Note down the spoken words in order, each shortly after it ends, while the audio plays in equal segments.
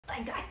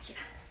I got you.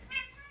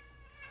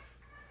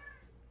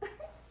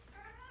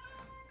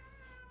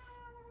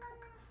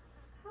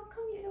 How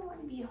come you don't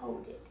want to be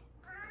holded?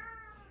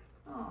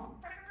 Oh.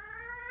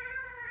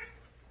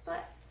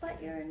 But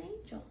you're an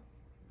angel.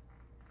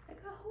 I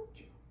gotta hold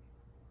you.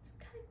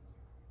 Sometimes.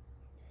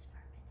 Just for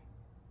a minute.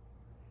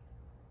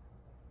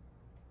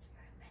 Just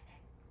for a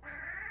minute.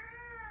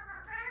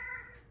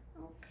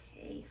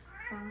 Okay,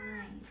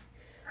 fine.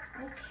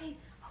 Okay.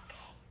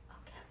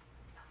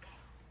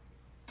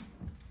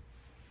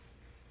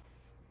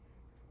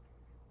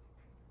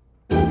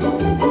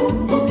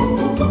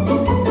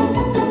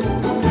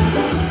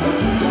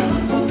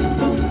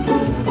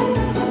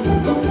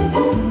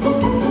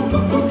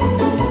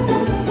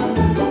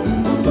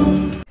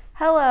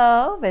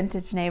 Hello,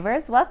 vintage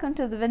neighbors. Welcome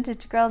to the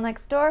Vintage Girl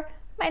Next Door.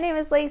 My name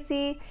is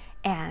Laci,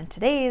 and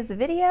today's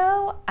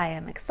video, I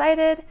am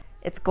excited.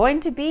 It's going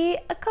to be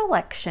a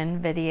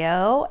collection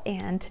video,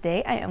 and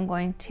today I am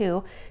going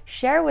to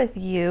share with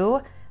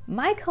you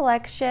my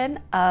collection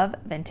of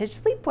vintage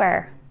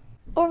sleepwear.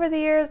 Over the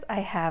years, I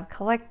have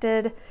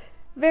collected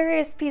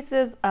various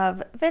pieces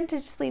of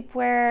vintage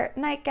sleepwear,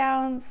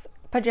 nightgowns,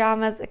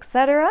 pajamas,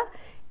 etc.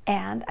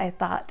 And I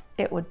thought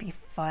it would be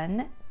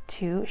fun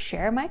to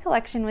share my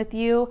collection with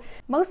you.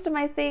 Most of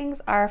my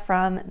things are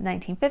from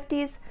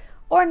 1950s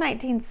or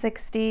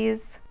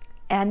 1960s,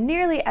 and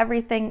nearly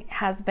everything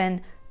has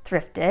been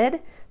thrifted.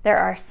 There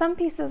are some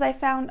pieces I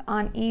found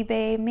on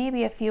eBay,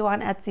 maybe a few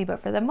on Etsy,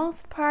 but for the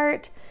most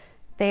part,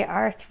 they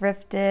are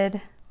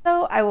thrifted.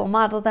 So I will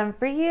model them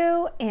for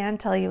you and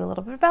tell you a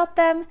little bit about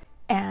them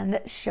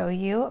and show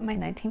you my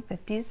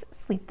 1950s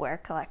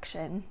sleepwear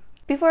collection.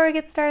 Before we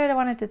get started, I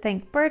wanted to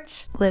thank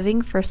Birch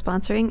Living for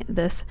sponsoring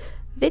this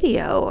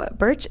video.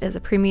 Birch is a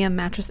premium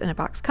mattress in a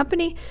box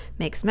company,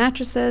 makes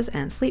mattresses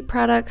and sleep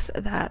products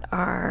that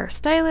are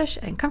stylish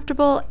and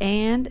comfortable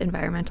and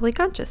environmentally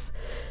conscious.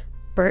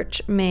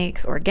 Birch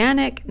makes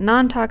organic,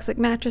 non-toxic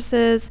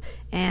mattresses,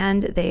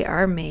 and they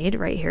are made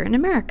right here in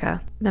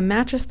America. The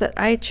mattress that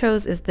I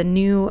chose is the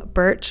new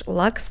Birch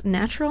Luxe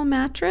Natural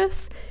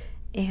Mattress,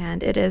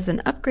 and it is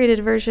an upgraded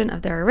version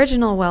of their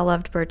original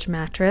well-loved Birch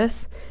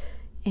mattress.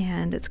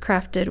 And it's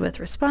crafted with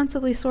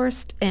responsibly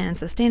sourced and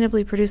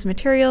sustainably produced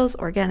materials,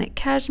 organic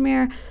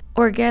cashmere,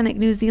 organic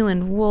New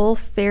Zealand wool,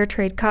 fair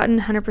trade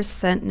cotton,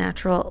 100%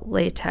 natural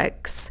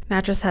latex.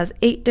 Mattress has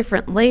 8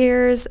 different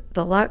layers.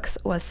 The Luxe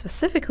was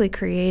specifically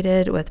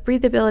created with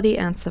breathability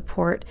and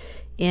support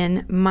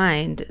in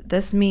mind.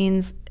 This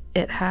means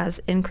it has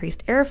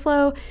increased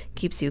airflow,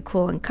 keeps you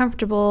cool and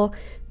comfortable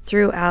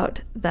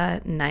throughout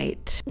the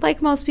night.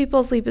 Like most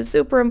people, sleep is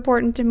super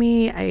important to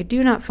me. I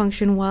do not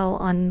function well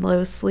on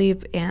low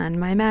sleep, and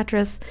my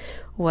mattress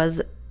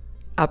was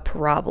a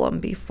problem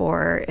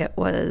before it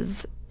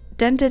was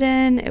dented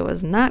in. It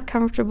was not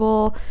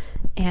comfortable,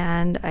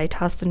 and I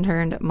tossed and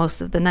turned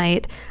most of the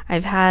night.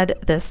 I've had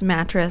this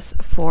mattress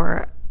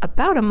for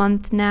about a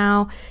month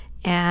now,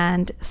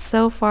 and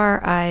so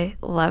far I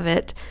love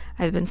it.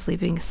 I've been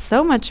sleeping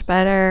so much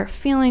better,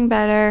 feeling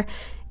better.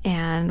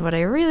 And what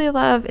I really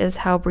love is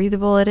how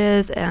breathable it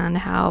is and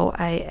how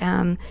I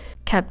am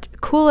kept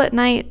cool at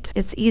night.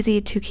 It's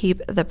easy to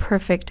keep the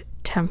perfect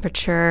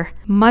temperature,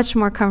 much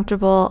more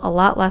comfortable, a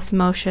lot less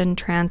motion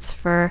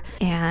transfer,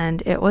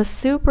 and it was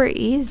super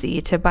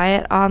easy to buy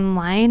it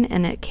online,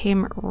 and it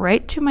came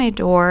right to my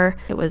door.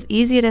 It was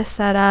easy to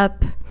set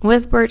up.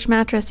 With Birch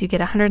Mattress, you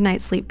get a 100-night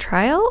sleep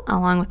trial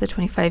along with a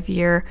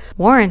 25-year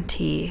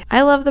warranty.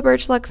 I love the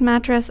Birch Luxe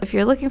mattress. If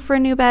you're looking for a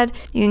new bed,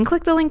 you can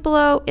click the link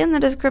below in the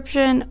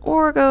description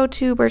or go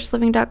to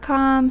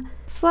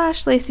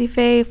birchliving.com/Laci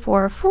Fay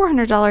for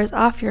 $400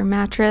 off your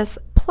mattress.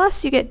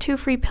 Plus, you get 2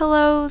 free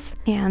pillows,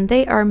 and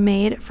they are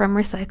made from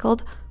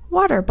recycled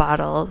water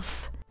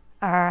bottles.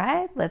 All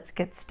right, let's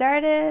get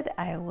started.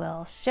 I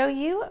will show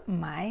you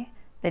my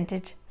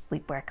vintage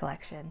sleepwear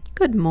collection.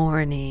 Good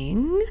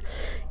morning.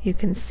 You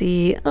can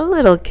see a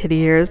little kitty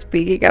ears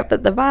peeking up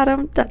at the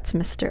bottom. That's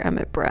Mr.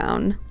 Emmett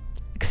Brown.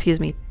 Excuse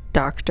me,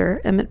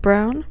 Dr. Emmett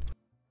Brown.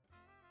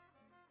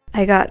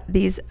 I got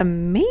these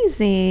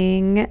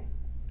amazing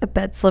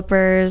bed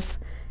slippers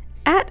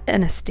at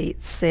an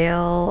estate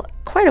sale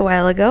quite a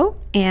while ago,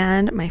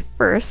 and my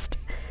first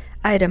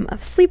item of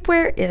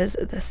sleepwear is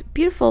this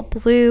beautiful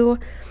blue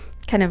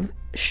kind of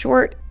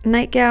short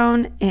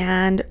nightgown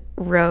and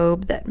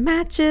robe that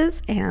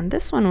matches, and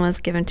this one was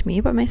given to me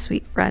by my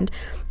sweet friend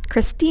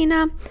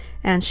Christina,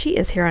 and she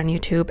is here on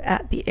YouTube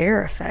at The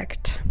Air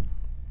Effect.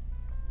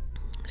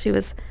 She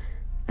was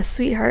a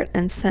sweetheart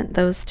and sent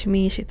those to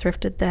me. She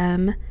thrifted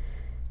them.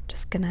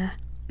 Just gonna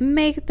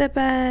make the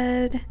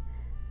bed.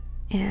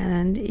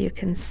 And you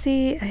can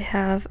see I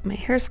have my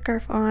hair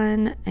scarf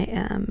on. I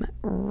am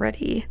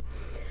ready.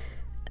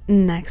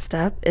 Next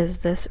up is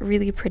this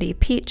really pretty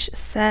peach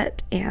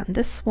set, and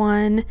this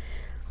one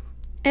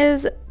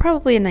is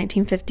probably a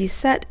 1950s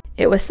set.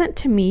 It was sent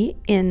to me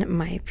in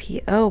my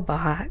P.O.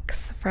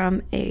 box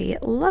from a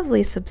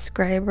lovely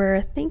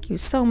subscriber. Thank you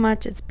so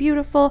much. It's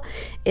beautiful.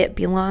 It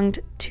belonged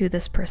to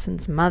this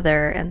person's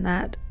mother, and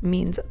that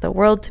means the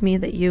world to me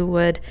that you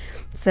would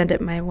send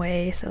it my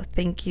way. So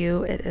thank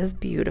you. It is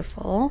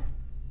beautiful.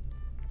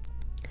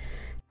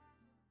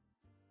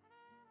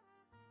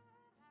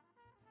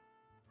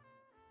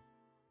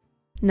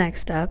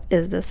 Next up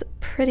is this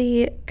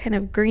pretty kind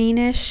of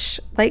greenish,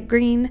 light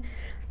green,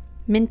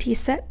 minty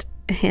set,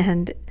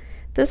 and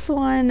this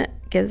one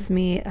gives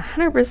me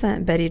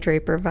 100% Betty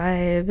Draper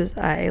vibes.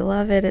 I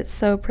love it. It's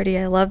so pretty.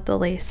 I love the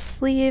lace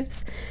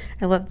sleeves.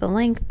 I love the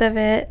length of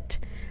it.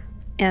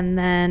 And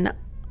then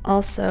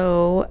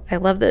also, I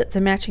love that it's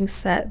a matching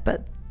set,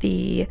 but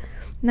the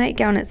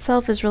nightgown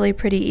itself is really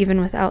pretty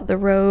even without the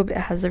robe. It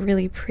has a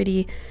really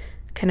pretty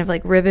kind of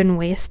like ribbon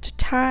waist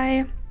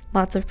tie.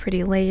 Lots of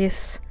pretty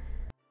lace.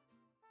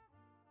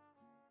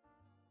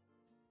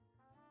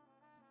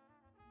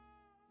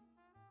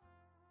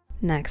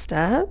 Next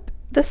up,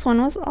 this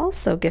one was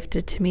also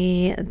gifted to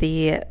me.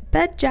 The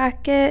bed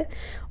jacket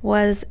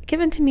was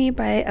given to me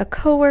by a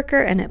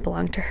coworker and it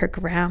belonged to her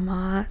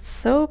grandma.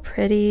 So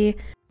pretty.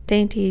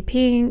 Dainty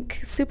pink,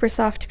 super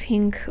soft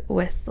pink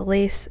with the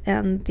lace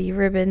and the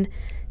ribbon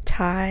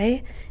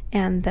tie.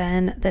 And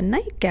then the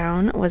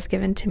nightgown was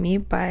given to me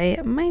by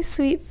my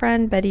sweet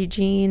friend Betty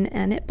Jean,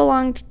 and it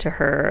belonged to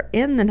her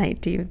in the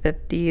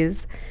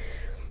 1950s.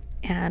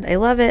 And I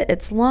love it.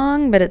 It's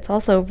long, but it's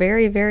also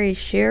very, very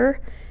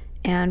sheer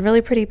and really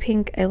pretty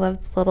pink. I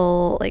love the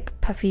little like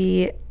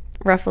puffy,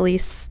 ruffly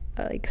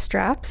like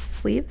straps,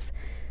 sleeves.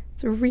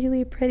 It's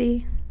really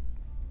pretty.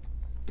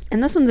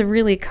 And this one's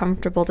really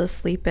comfortable to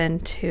sleep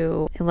in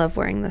too. I love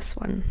wearing this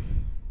one.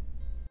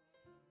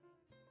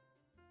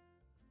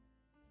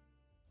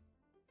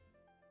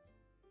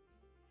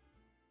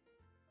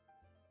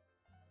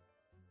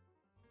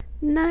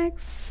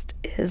 Next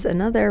is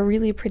another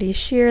really pretty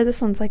sheer. This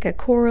one's like a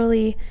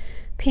corally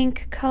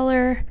pink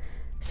color.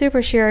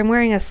 Super sheer. I'm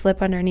wearing a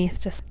slip underneath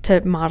just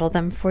to model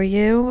them for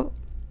you,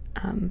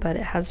 but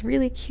it has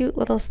really cute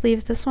little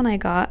sleeves. This one I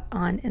got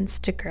on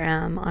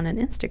Instagram on an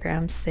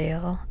Instagram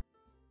sale.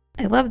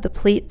 I love the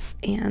pleats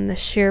and the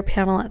sheer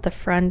panel at the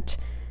front.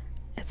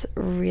 It's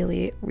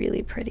really,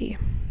 really pretty.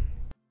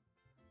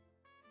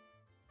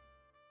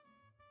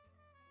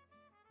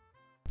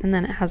 And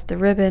then it has the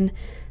ribbon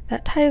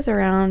that ties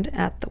around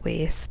at the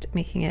waist,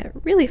 making it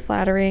really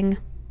flattering.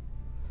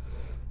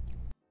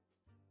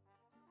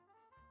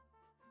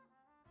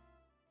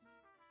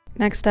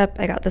 Next up,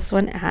 I got this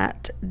one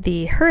at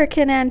the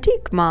Hurricane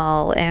Antique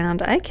Mall,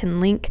 and I can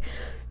link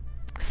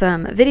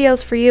some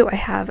videos for you. I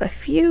have a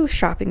few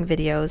shopping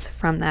videos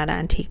from that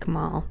antique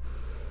mall.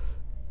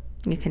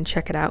 You can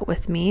check it out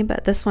with me,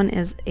 but this one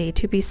is a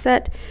two-piece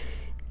set.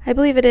 I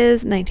believe it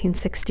is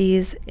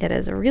 1960s. It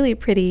is a really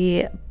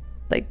pretty,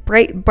 like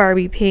bright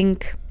Barbie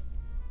pink,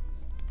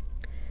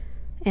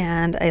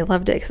 and I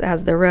loved it because it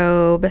has the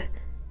robe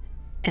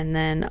and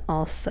then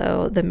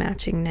also the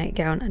matching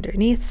nightgown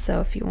underneath. So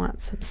if you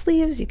want some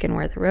sleeves, you can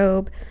wear the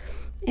robe.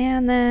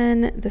 And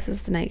then this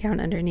is the nightgown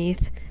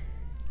underneath.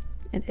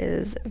 It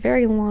is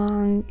very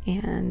long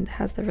and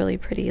has the really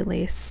pretty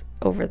lace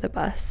over the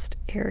bust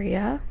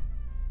area.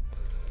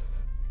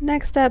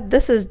 Next up,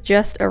 this is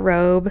just a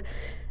robe.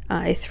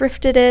 I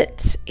thrifted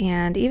it,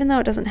 and even though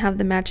it doesn't have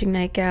the matching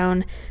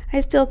nightgown, I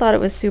still thought it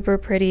was super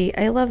pretty.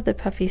 I love the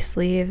puffy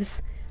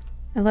sleeves.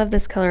 I love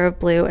this color of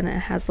blue, and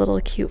it has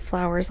little cute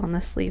flowers on the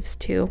sleeves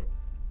too.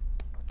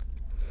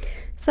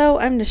 So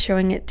I'm just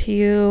showing it to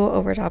you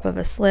over top of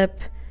a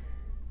slip.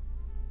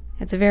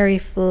 It's very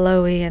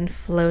flowy and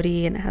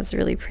floaty, and it has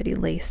really pretty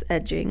lace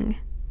edging.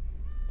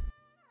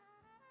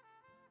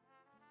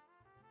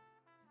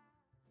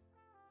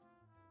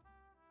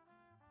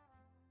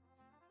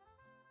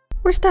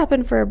 We're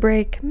stopping for a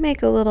break,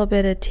 make a little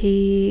bit of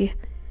tea,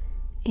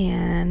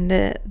 and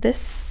this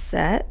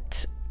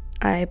set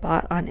I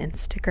bought on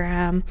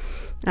Instagram.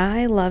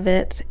 I love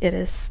it. It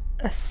is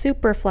a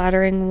super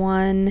flattering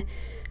one.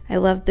 I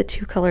love the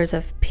two colors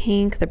of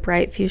pink, the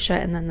bright fuchsia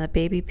and then the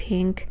baby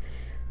pink.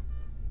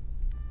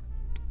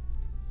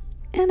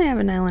 And I have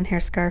a nylon hair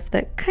scarf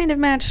that kind of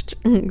matched,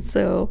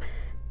 so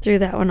threw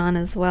that one on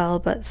as well.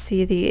 But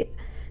see, the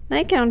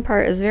nightgown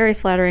part is very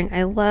flattering.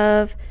 I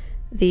love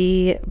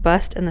the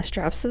bust and the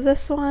straps of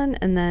this one,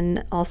 and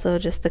then also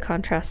just the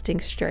contrasting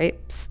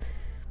stripes,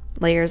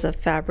 layers of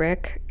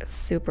fabric,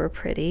 super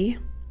pretty.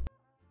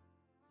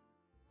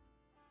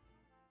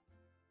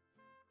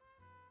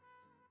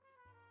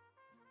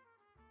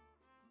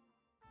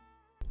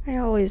 I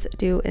always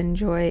do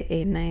enjoy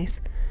a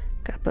nice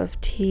cup of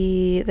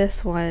tea.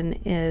 This one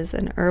is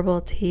an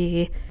herbal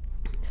tea,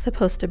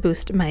 supposed to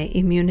boost my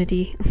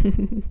immunity.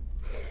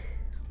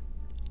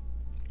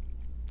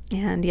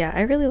 And yeah,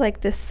 I really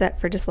like this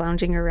set for just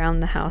lounging around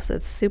the house.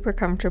 It's super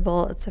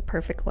comfortable. It's a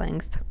perfect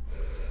length.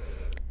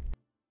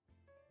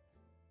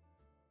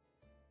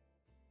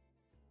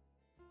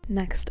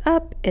 Next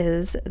up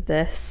is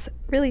this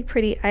really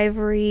pretty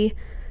ivory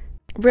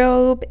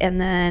robe, and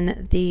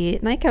then the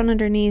nightgown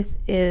underneath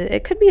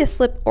it could be a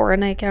slip or a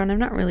nightgown. I'm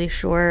not really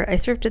sure. I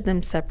thrifted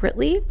them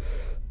separately,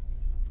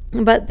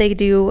 but they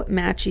do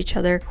match each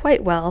other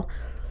quite well.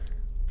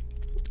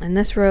 And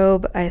this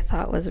robe I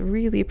thought was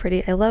really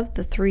pretty. I love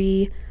the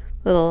 3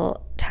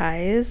 little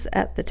ties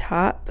at the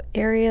top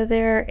area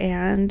there,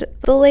 and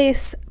the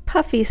lace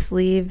puffy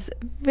sleeves,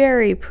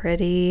 very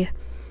pretty.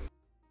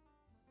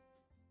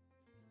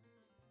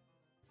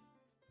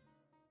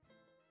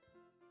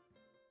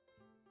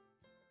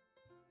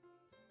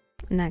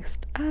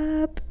 Next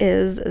up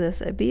is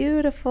this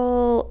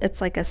beautiful, it's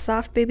like a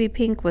soft baby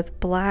pink with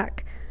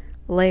black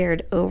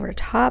layered over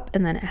top,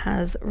 and then it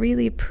has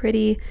really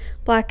pretty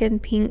black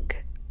and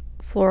pink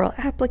floral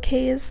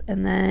appliques,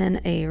 and then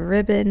a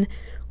ribbon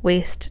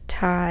waist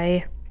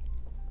tie.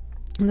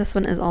 And this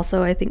one is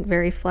also, I think,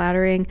 very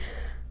flattering.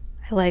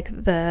 I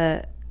like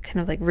the kind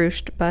of like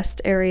ruched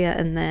bust area,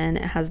 and then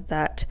it has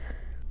that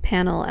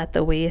panel at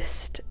the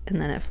waist,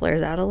 and then it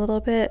flares out a little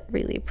bit.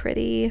 Really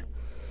pretty.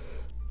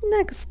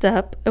 Next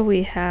up,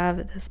 we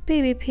have this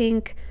baby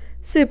pink,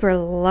 super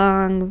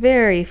long,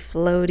 very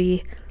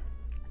floaty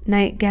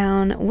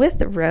nightgown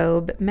with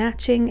robe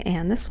matching,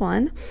 and this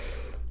one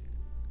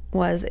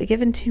was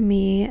given to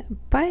me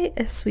by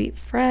a sweet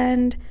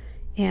friend,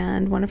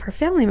 and one of her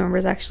family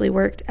members actually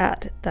worked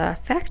at the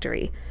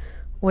factory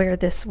where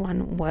this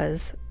one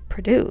was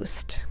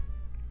produced.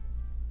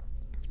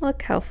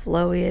 Look how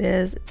flowy it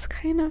is. It's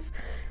kind of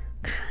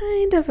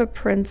a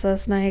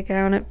princess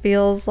nightgown, it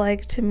feels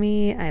like to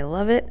me. I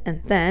love it.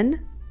 And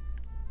then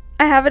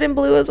I have it in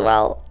blue as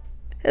well.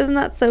 Isn't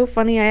that so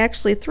funny? I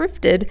actually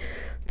thrifted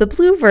the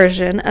blue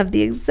version of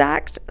the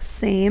exact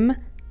same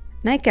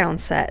nightgown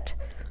set.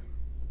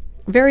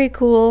 Very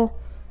cool.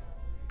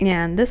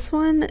 And this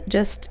one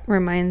just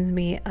reminds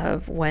me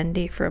of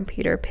Wendy from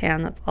Peter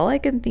Pan. That's all I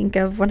can think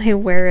of when I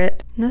wear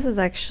it. And this is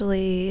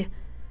actually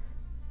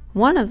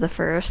one of the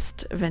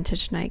first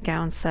vintage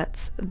nightgown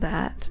sets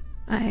that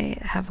I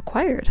have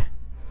acquired,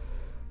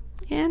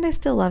 and I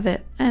still love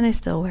it, and I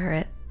still wear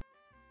it.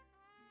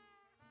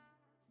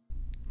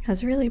 It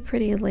has really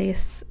pretty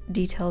lace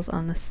details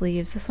on the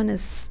sleeves. This one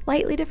is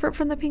slightly different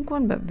from the pink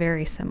one, but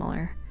very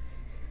similar.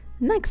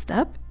 Next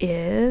up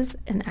is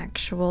an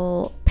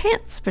actual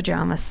pants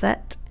pajama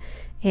set,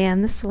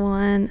 and this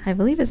one I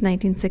believe is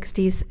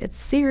 1960s. It's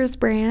Sears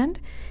brand,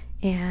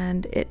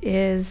 and it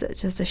is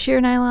just a sheer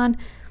nylon,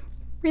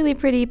 really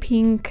pretty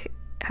pink.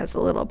 Has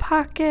a little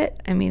pocket.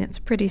 I mean, it's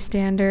pretty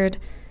standard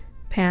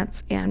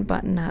pants and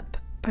button-up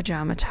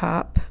pajama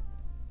top.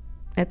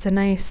 It's a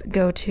nice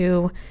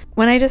go-to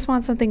when I just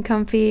want something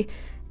comfy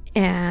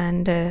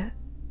and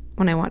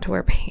when I want to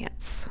wear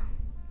pants.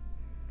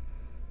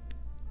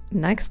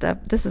 Next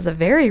up, this is a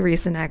very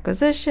recent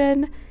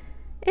acquisition,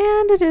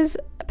 and it is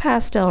a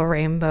pastel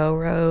rainbow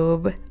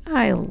robe.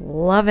 I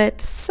love it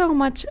so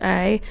much.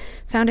 I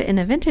found it in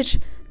a vintage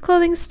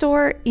clothing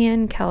store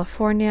in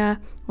California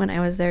when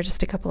I was there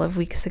just a couple of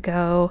weeks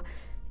ago,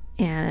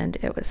 and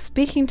it was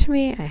speaking to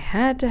me. I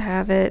had to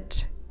have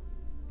it.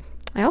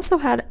 I also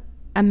had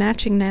a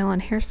matching nylon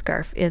hair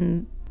scarf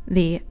in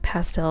the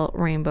pastel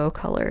rainbow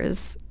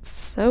colors.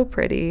 So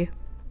pretty.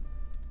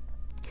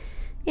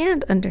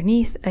 And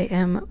underneath I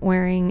am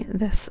wearing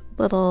this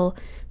little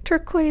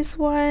turquoise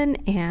one,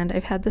 and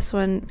I've had this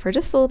one for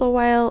just a little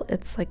while.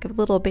 It's like a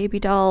little baby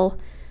doll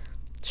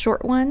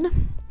short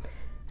one.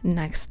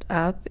 Next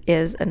up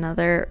is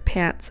another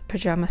pants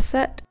pajama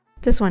set.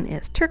 This one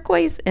is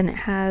turquoise, and it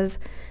has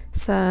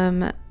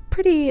some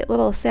pretty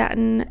little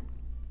satin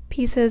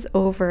pieces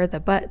over the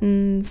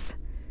buttons,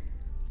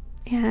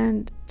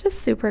 and just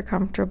super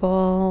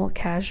comfortable,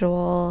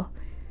 casual,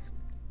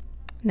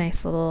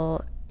 nice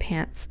little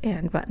pants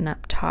and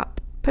button-up top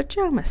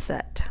pajama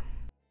set.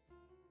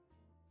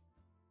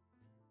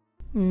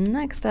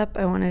 Next up,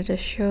 I wanted to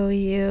show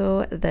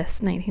you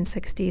this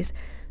 1960s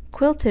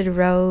quilted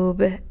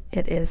robe.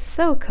 It is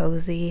so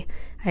cozy.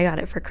 I got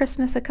it for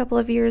Christmas a couple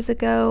of years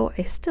ago.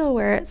 I still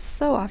wear it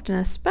so often,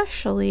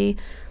 especially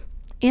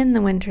in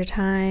the winter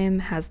time.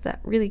 Has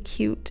that really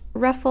cute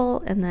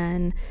ruffle, and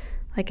then,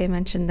 like I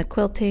mentioned, the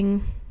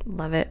quilting.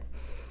 Love it.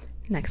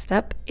 Next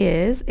up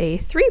is a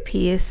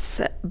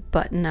three-piece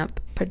button-up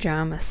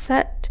pajama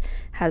set.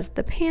 Has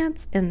the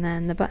pants and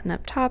then the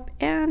button-up top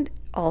and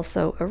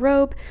also a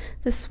robe.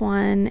 This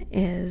one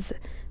is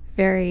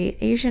very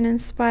Asian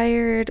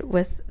inspired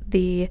with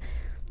the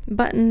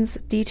buttons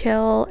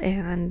detail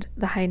and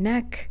the high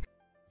neck.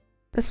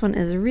 This one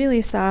is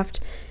really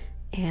soft,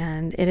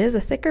 and it is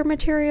a thicker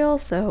material,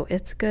 so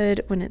it's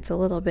good when it's a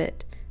little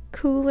bit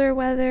cooler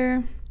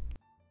weather.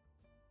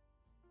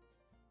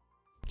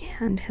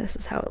 And this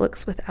is how it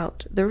looks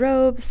without the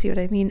robe. See what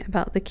I mean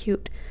about the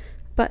cute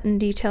button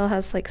detail?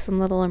 Has like some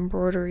little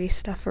embroidery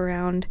stuff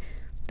around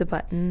the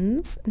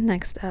buttons.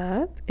 Next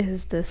up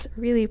is this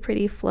really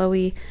pretty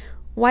flowy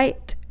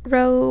white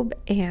robe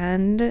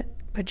and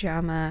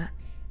pajama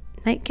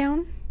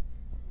nightgown.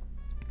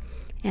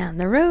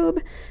 And the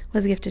robe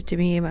was gifted to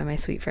me by my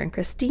sweet friend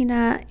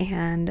Christina,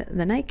 and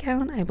the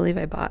nightgown I believe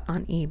I bought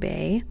on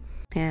eBay.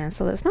 And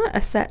so it's not a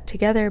set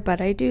together,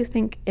 but I do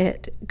think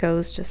it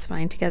goes just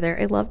fine together.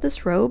 I love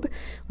this robe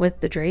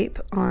with the drape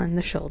on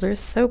the shoulders,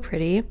 so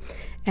pretty.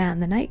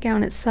 And the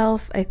nightgown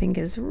itself, I think,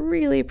 is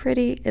really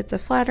pretty. It's a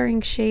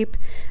flattering shape.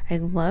 I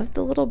love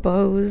the little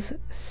bows,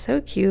 so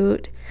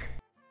cute.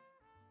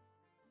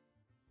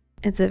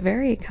 It's a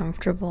very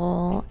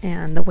comfortable,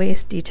 and the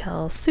waist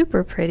detail is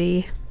super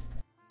pretty.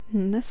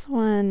 And this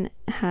one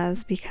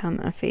has become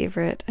a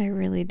favorite. I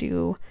really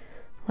do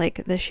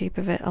like the shape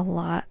of it a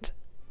lot,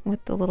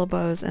 with the little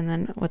bows and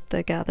then with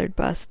the gathered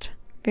bust.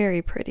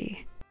 Very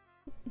pretty.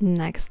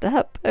 Next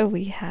up,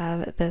 we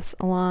have this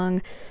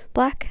long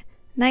black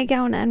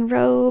nightgown and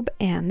robe,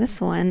 and this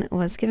one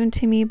was given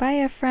to me by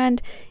a friend,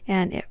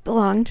 and it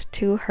belonged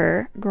to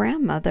her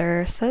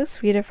grandmother. So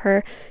sweet of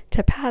her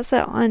to pass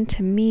it on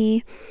to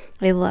me.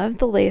 I love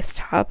the lace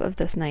top of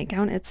this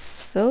nightgown. It's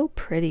so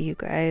pretty, you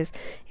guys.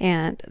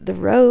 And the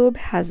robe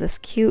has this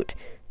cute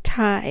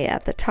tie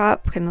at the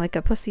top, kind of like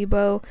a pussy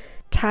bow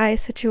tie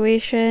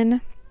situation.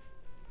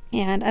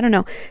 And I don't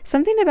know,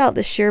 something about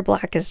the sheer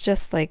black is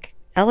just like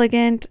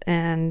elegant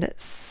and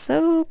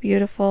so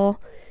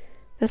beautiful.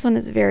 This one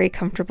is very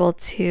comfortable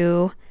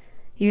too.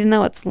 Even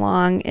though it's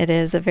long, it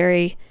is a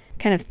very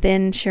kind of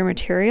thin sheer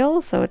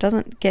material, so it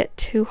doesn't get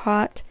too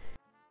hot.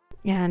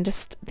 And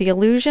just the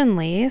illusion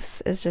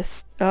lace is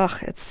just, oh,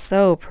 it's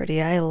so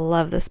pretty. I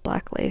love this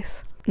black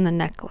lace and the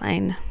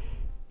neckline.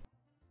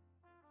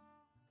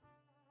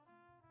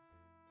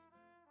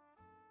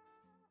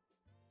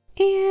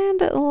 And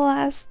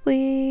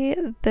lastly,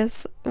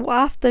 this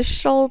off the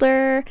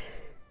shoulder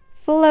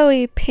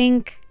flowy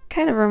pink,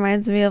 kind of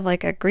reminds me of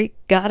like a Greek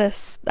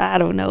goddess, I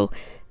don't know,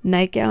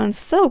 nightgown.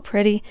 So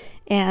pretty.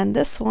 And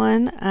this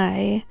one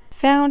I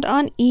found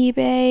on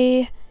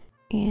eBay,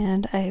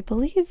 and I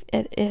believe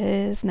it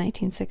is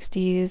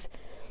 1960s.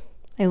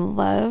 I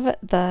love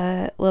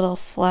the little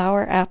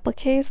flower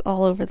appliques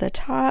all over the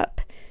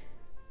top.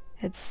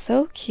 It's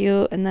so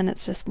cute, and then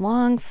it's just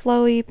long,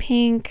 flowy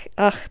pink.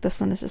 Ugh,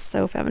 this one is just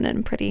so feminine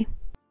and pretty.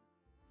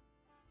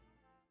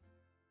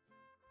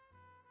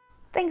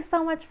 Thanks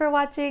so much for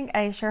watching.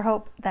 I sure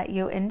hope that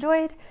you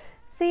enjoyed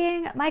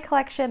seeing my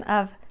collection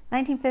of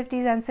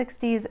 1950s and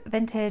 60s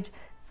vintage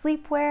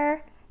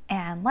sleepwear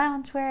and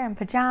loungewear and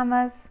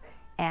pajamas.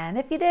 And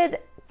if you did,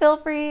 feel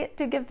free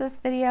to give this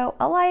video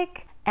a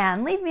like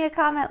and leave me a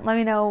comment. Let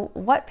me know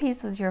what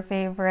piece was your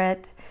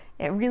favorite.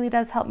 It really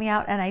does help me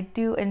out, and I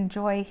do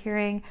enjoy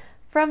hearing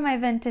from my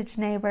vintage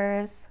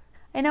neighbors.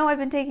 I know I've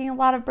been taking a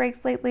lot of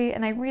breaks lately,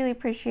 and I really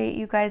appreciate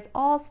you guys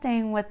all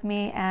staying with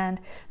me and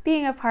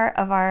being a part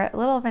of our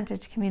little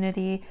vintage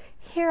community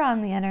here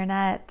on the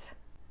internet.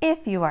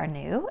 If you are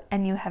new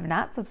and you have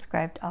not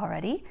subscribed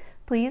already,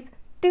 please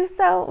do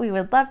so. We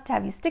would love to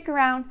have you stick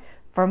around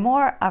for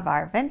more of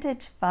our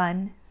vintage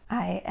fun.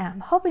 I am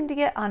hoping to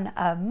get on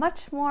a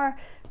much more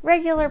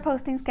regular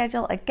posting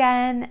schedule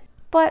again,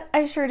 but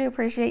I sure do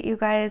appreciate you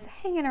guys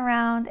hanging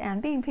around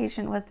and being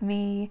patient with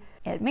me.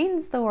 It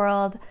means the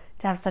world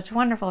to have such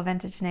wonderful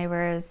vintage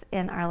neighbors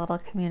in our little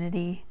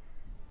community.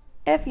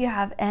 If you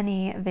have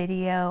any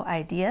video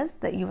ideas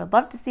that you would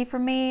love to see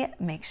from me,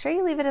 make sure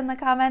you leave it in the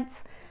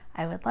comments.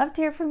 I would love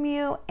to hear from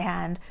you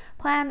and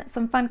plan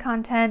some fun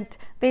content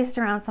based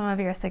around some of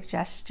your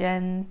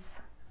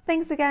suggestions.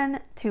 Thanks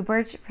again to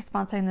Birch for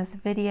sponsoring this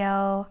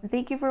video.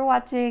 Thank you for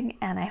watching,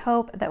 and I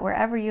hope that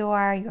wherever you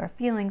are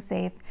feeling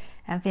safe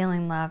and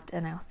feeling loved,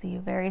 and I'll see you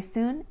very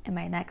soon in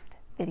my next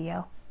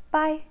video.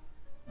 Bye!